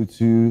 let's go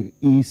to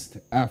East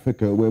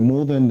Africa, where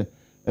more than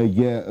a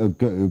year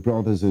ago,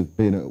 brothers have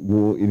been at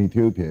war in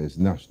Ethiopia as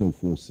national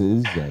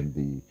forces and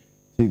the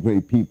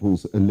Tigray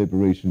People's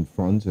Liberation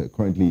Front are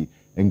currently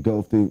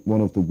engulfed in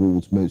one of the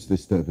world's most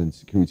disturbing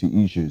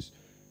security issues.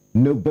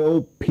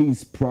 Nobel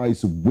Peace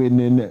Prize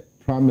winning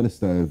Prime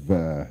Minister of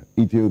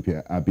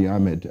Ethiopia, Abiy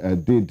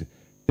Ahmed, did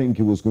think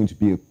it was going to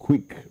be a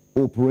quick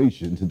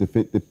operation to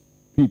defeat the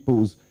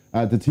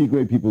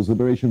Tigray People's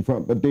Liberation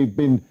Front, but they've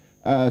been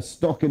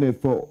stuck in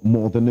it for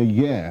more than a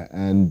year,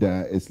 and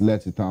it's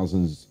led to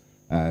thousands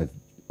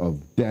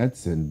of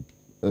deaths, and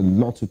a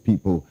lot of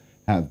people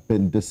have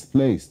been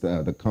displaced.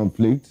 The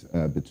conflict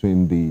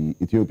between the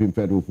Ethiopian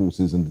Federal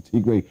Forces and the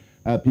Tigray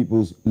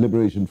People's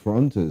Liberation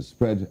Front has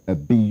spread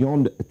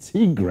beyond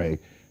Tigray.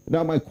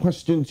 Now, my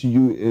question to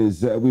you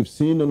is, we've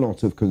seen a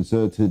lot of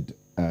concerted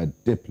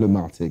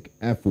diplomatic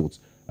efforts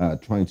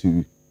trying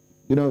to,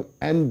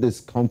 end this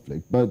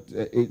conflict, but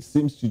it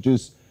seems to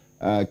just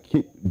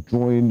keep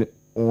drawing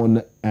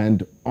on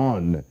and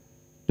on.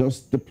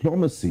 Does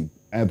diplomacy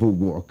ever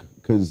work?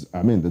 Because,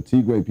 the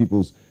Tigray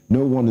peoples,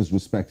 no one is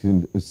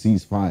respecting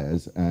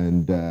ceasefires,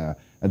 and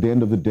at the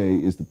end of the day,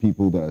 it's the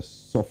people that are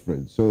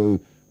suffering. So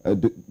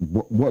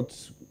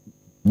what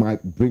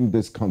might bring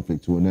this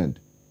conflict to an end?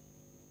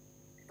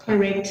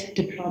 Correct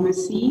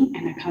diplomacy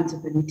and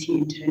accountability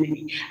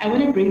internally. I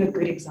want to bring a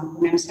good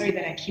example, and I'm sorry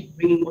that I keep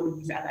bringing all of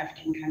these other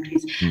African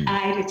countries.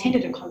 I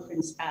attended a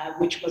conference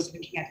which was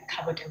looking at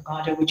Cabo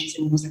Delgado, which is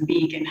in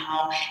Mozambique, and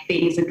how there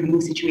is a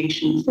growing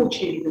situation.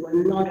 Fortunately, there were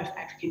a lot of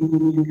African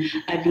Union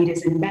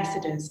leaders,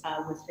 ambassadors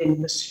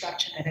within the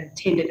structure that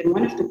attended. And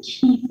one of the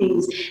key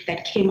things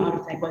that came out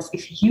of that was,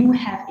 if you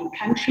have a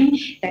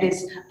country that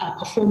is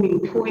performing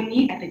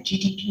poorly at the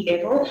GDP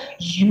level,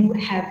 you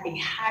have a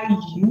high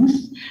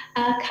youth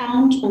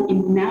count or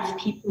enough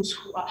people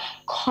who are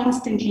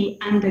constantly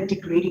under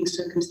degrading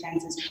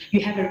circumstances, you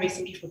have a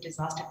recipe for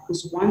disaster,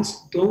 because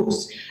once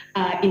those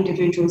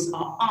individuals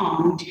are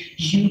armed,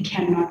 you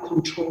cannot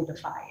control the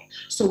fire.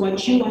 So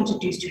what you want to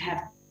do is to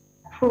have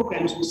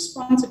programs,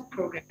 responsive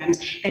programs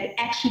that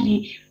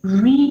actually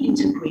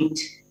reintegrate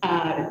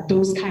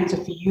those kinds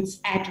of youths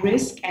at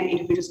risk and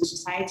individuals in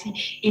society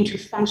into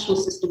functional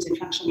systems and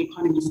functional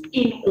economies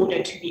in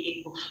order to be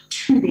able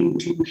to then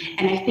do.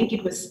 And I think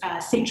it was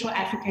Central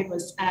African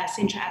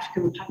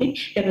Republic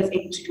that was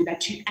able to do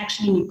that, to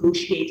actually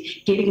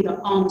negotiate getting the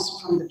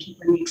arms from the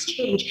people in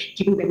exchange,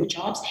 giving them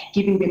jobs,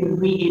 giving them a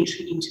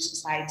re-entry into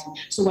society.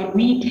 So what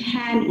we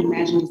can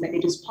imagine is that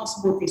it is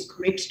possible, with this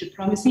correct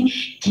diplomacy,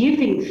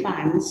 giving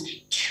funds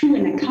to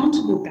an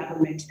accountable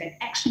government that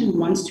actually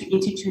wants to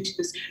institute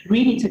this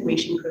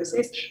reintegration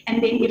process.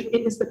 And then if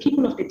it is the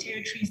people of the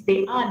territories,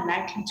 they are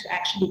likely to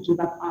actually give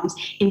up arms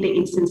in the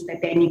instance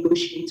that they're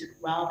negotiated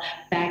well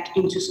back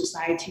into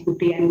society with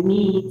their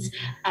needs,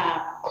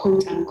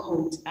 quote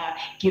unquote,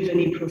 given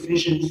a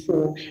provision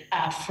for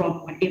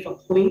from whatever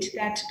point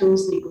that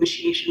those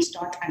negotiations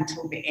start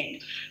until the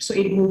end. So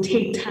it will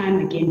take time,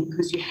 again,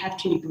 because you have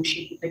to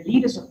negotiate with the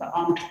leaders of the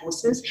armed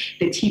forces,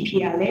 the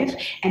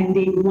TPLF, and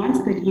then once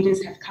the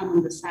leaders have come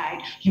on the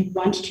side, you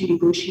want to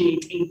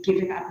negotiate a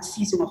giving up a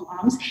season of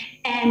arms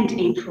and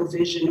a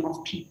provision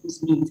of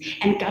people's needs.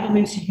 And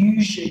governments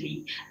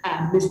usually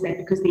miss that,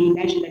 because they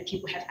imagine that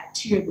people have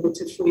ulterior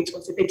motive for it.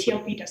 Also, the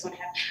TLP does not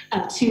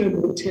have ulterior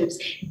motives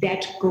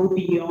that go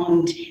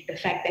beyond the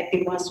fact that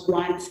there was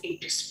once a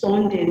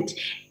despondent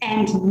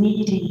and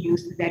needy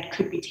youth that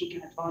could be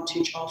taken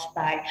advantage of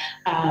by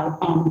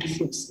armed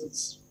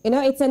forces.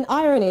 It's an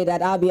irony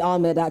that Abiy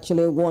Ahmed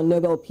actually won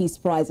Nobel Peace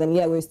Prize, and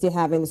yet we're still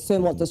having so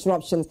much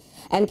disruptions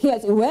and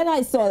chaos. When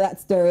I saw that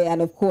story,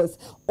 and of course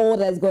all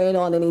that's going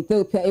on in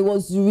Ethiopia, it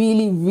was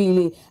really,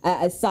 really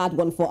a sad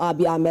one for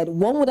Abiy Ahmed.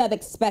 One would have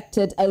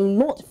expected a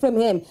lot from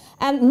him,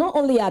 and not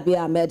only Abiy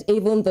Ahmed,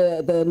 even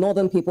the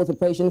Northern People's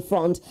Liberation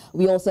Front.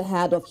 We also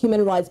had of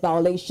human rights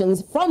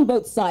violations from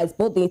both sides,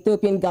 both the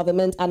Ethiopian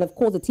government and of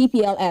course the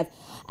TPLF,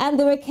 and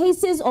there were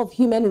cases of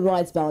human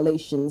rights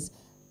violations.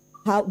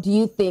 How do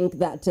you think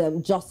that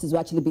justice will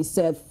actually be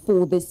served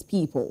for these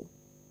people?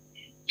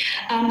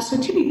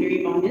 So to be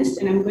very honest,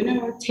 and I'm going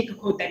to take a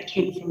quote that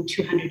came from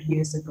 200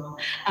 years ago,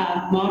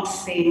 Marx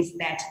says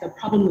that the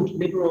problem with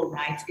liberal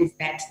rights is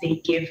that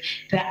they give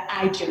the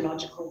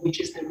ideological,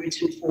 which is the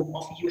written form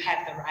of you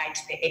have the right,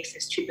 the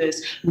access to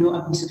this, no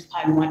abuse of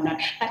power and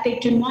whatnot, but they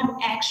do not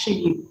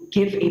actually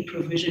give a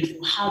provision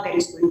for how that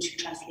is going to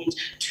translate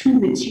to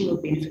material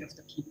benefit of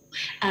the people.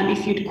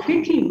 If you'd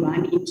quickly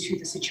run into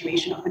the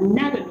situation of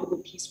another Nobel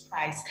Peace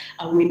Prize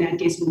winner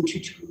Desmond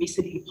Tutu, who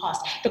recently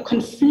passed, the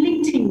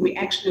conflicting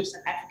reaction of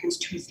South Africans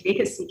to his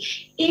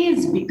legacy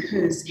is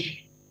because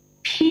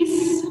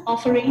peace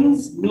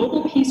offerings,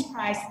 Nobel Peace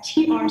Prize,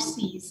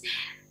 TRCs,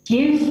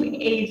 give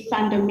a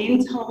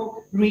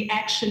fundamental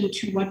reaction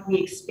to what we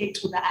expect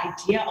with the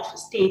idea of a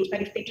state,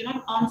 but if they do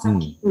not answer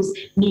people's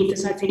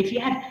needs, so I'd say if you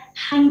had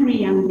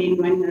hungry young men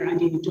running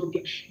around in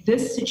Ethiopia,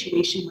 this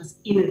situation was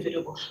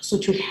inevitable. So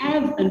to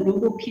have a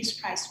Nobel Peace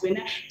Prize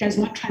winner does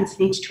not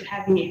translate to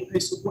having a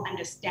person who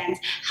understands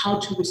how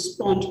to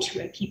respond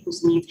to a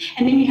people's needs.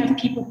 And then you have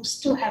people who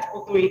still have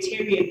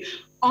authoritarian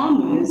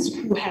armors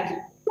who have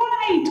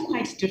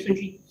quite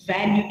differently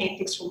value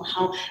ethics from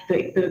how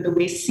the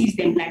West sees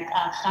them, like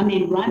Ghana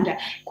and Rwanda,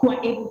 who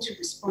are able to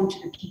respond to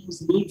the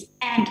people's needs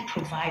and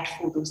provide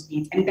for those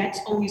needs. And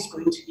that's always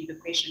going to be the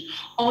question.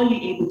 Are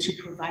you able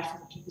to provide for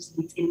the people's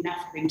needs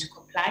enough for them to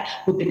comply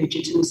with the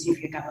legitimacy of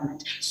your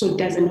government? So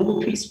does a Nobel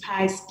Peace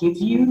Prize give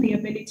you the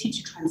ability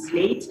to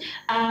translate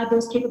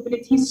those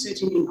capabilities?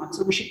 Certainly not.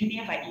 So we should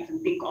never even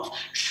think of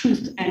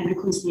Truth and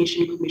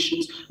Reconciliation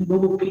Commission's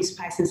Nobel Peace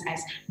Prizes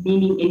as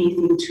meaning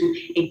anything to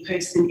a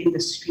person in the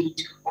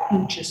street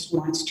who just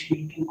wants to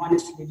make an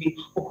honest living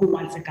or who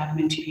wants a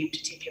government to be able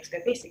to take care of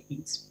their basic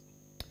needs.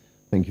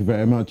 Thank you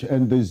very much.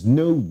 And there's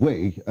no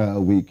way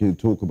we could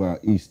talk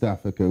about East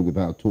Africa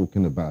without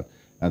talking about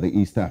the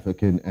East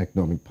African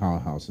economic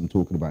powerhouse. I'm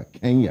talking about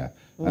Kenya.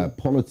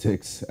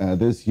 Politics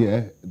this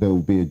year, there will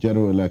be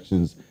general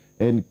elections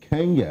in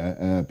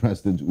Kenya.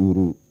 President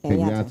Uhuru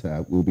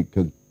Kenyatta will be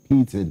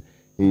completing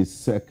his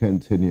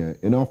second tenure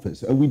in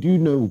office. And we do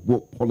know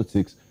what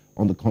politics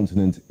on the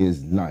continent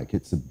is like.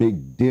 It's a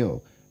big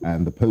deal.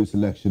 And the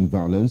post-election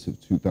violence of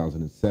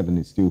 2007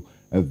 is still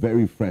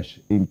very fresh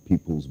in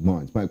people's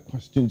minds. My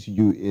question to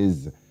you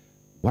is,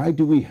 why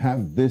do we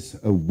have this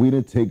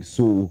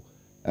winner-takes-all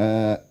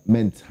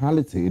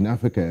mentality in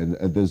Africa?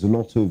 And there's a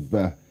lot of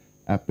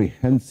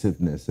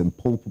apprehensiveness and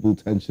palpable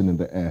tension in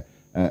the air,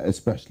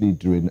 especially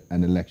during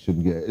an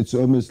election year. It's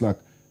almost like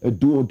a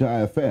do-or-die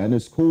affair, and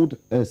it's called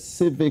a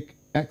civic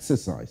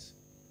exercise.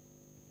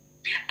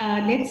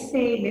 Let's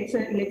say it's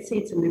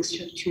a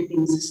mixture of two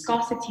things.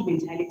 Scarcity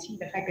mentality,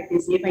 the fact that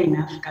there's never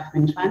enough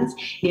government funds,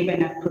 never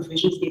enough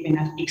provisions, never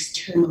enough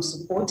external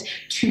support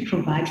to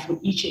provide for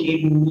each and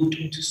every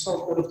need or to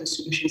solve all of the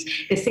solutions.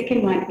 The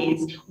second one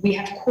is we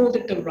have called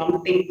it the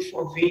wrong thing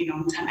for a very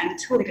long time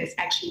until it has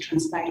actually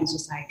transpired in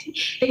society.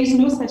 There is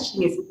no such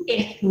thing as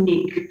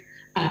ethnic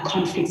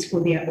conflicts for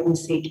their own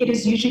sake. It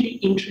is usually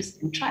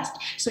interest and trust.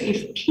 So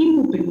if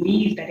people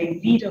believe that a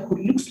leader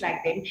who looks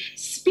like them,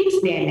 speaks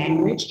their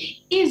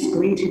language, is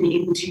going to be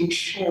able to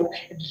ensure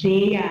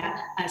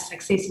their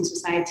success in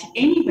society,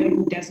 anybody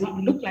who does not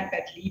look like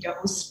that leader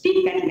or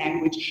speak that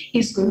language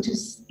is going to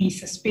be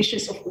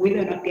suspicious of whether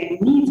or not their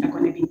needs are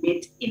going to be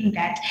met in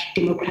that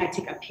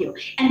democratic appeal.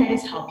 And that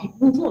is how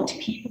people will vote.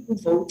 People will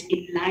vote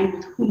in line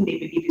with whom they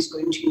believe is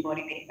going to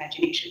embody their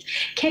imaginations.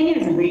 Kenya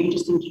is a very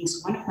interesting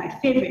case, one of my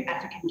favorite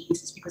African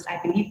cases, because I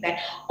believe that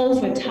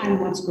over time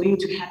what's going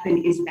to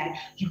happen is that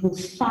you will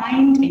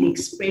find an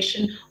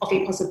expression of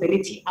a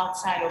possibility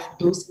outside of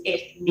those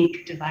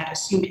ethnic divide,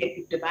 assumed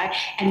ethnic divide,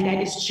 and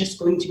that is just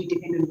going to be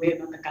dependent on whether or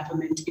not the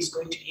government is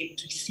going to be able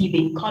to see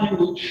the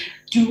economy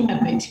do a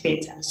bit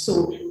better.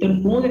 So the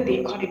more that the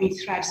economy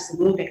thrives, the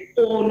more that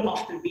all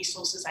of the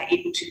resources are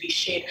able to be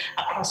shared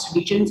across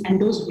regions, and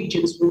those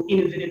regions will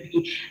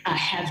inevitably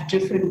have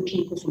different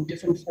people from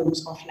different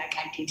forms of like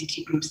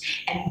identity groups,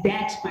 and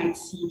that might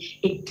see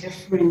a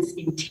difference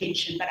in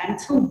tension. But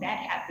until that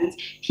happens,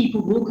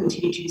 people will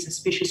continue to be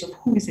suspicious of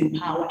who is in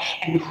power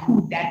and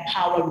who that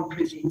power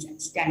represents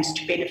and stands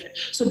to benefit.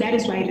 So that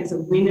is why it is a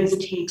winners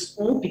takes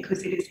all,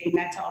 because it is a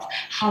matter of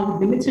how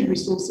limited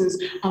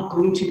resources are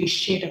going to be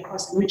shared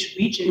across which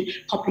region,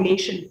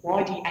 population,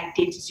 body,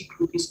 identity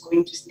group is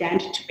going to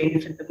stand to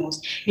benefit the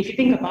most. And if you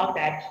think about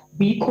that,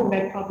 we call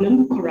that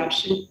problem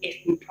corruption,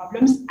 ethnic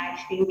problems. I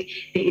think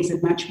there is a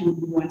much more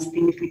nuanced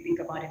thing if we think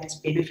about it as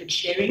benefit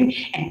sharing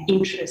and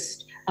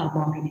interest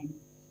bargaining.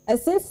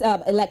 Since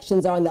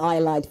elections are on the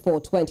highlight for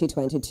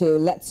 2022,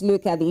 let's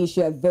look at the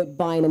issue of vote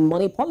buying and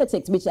money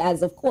politics, which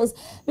has, of course,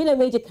 been a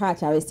major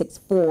characteristic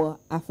for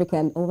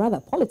African, or rather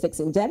politics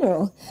in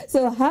general.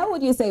 So how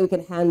would you say we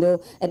can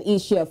handle an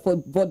issue of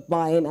vote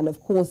buying and, of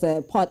course,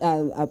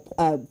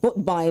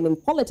 vote buying in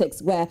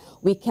politics, where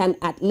we can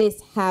at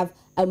least have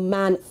a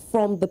man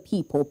from the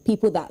people,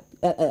 that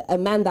a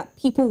man that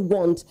people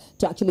want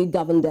to actually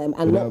govern them,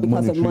 and not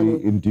because of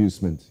money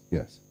inducement?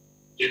 Yes.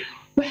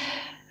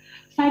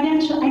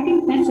 Financial, I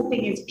think that's the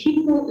thing, is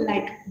people,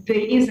 like, there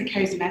is a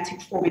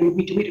charismatic form, and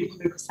we do it in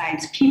political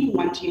science. People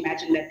want to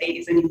imagine that there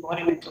is an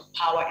embodiment of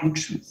power and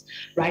truth,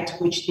 right,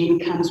 which then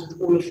comes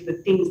with all of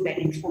the things that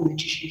inform the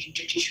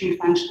judiciary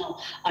functional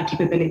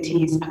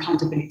capabilities,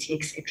 accountability,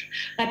 etc.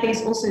 But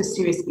there's also a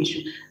serious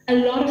issue. A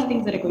lot of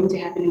things that are going to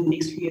happen in the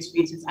next few years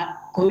are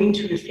going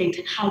to reflect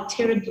how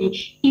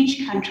terribly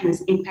each country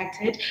was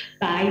impacted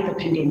by the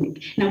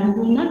pandemic. Now, we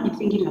will not be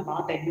thinking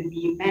about that when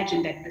we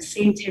imagine that the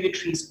same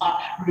territories are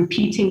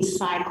repeating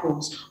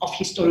cycles of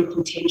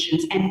historical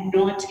tensions and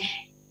not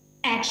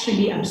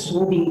actually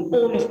absorbing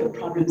all of the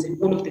problems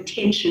and all of the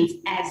tensions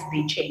as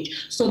they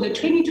change. So the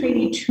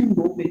 2022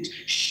 moment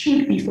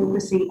should be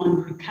focusing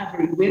on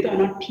recovery, whether or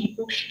not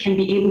people can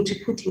be able to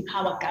put in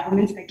power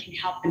governments that can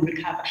help them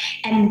recover.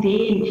 And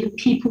then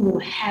people will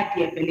have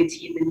the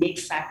ability in the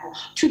next cycle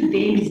to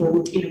then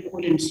vote in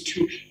accordance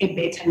to a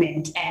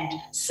betterment and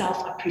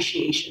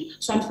self-appreciation.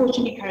 So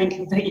unfortunately,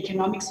 currently, the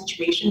economic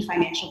situation,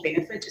 financial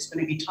benefit is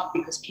going to be tough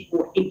because people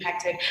were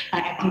impacted by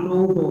a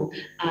global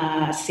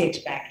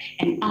setback.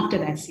 And after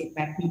that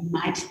setback, we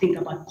might think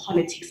about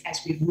politics as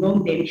we've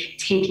known them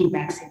taking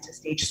back center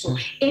stage. So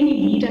any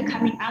leader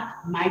coming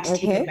up might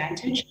take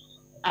advantage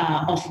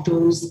of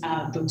those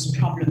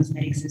problems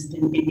that exist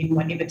in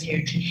whatever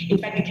territory. In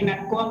fact, it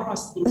can go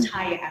across the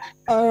entire Africa.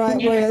 All right,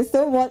 Maria,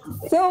 so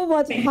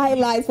much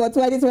highlights for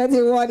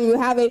 2021. You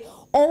have it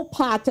all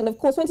packed, and of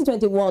course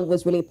 2021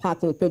 was really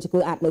packed with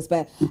political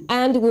atmosphere,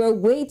 and we're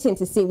waiting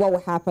to see what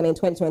will happen in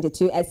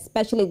 2022,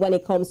 especially when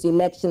it comes to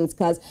elections,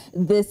 because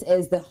this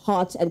is the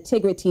heart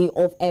integrity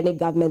of any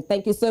government.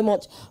 Thank you so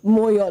much,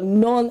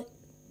 Moyo.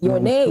 Your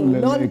name,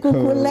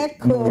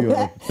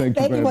 Non-Kukuleko. Thank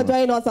you for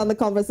joining us on the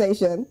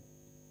conversation.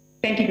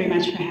 Thank you very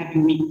much for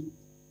having me.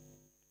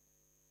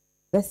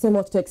 There's so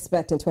much to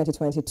expect in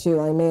 2022.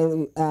 I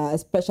mean,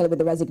 especially with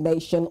the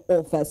resignation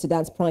of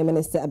Sudan's Prime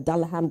Minister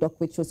Abdallah Hamdok,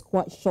 which was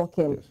quite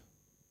shocking.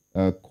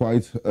 Yes.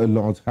 Quite a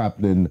lot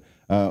happening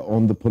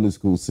on the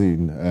political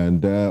scene.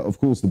 And, of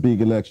course, the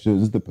big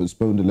elections, the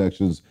postponed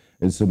elections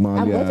in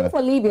Somalia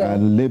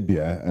and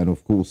Libya, and,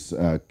 of course,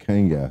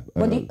 Kenya.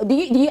 But do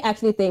you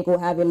actually think we'll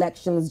have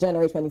elections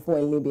January 24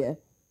 in Libya?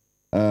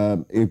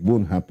 It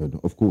won't happen.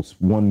 Of course,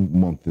 1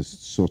 month is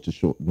such a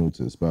short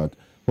notice, but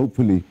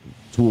hopefully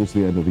towards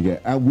the end of the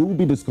year. And we'll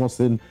be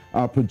discussing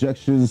our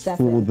projections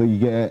for the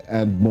year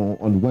and more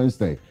on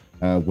Wednesday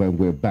when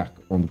we're back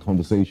on the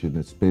conversation.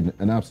 It's been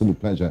an absolute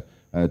pleasure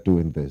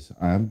doing this.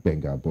 I am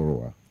Benga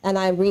Borowa. And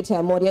I'm Rita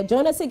Modia.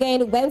 Join us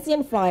again Wednesday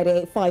and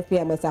Friday, 5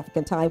 p.m. West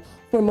African time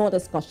for more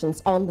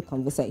discussions on the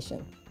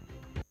conversation.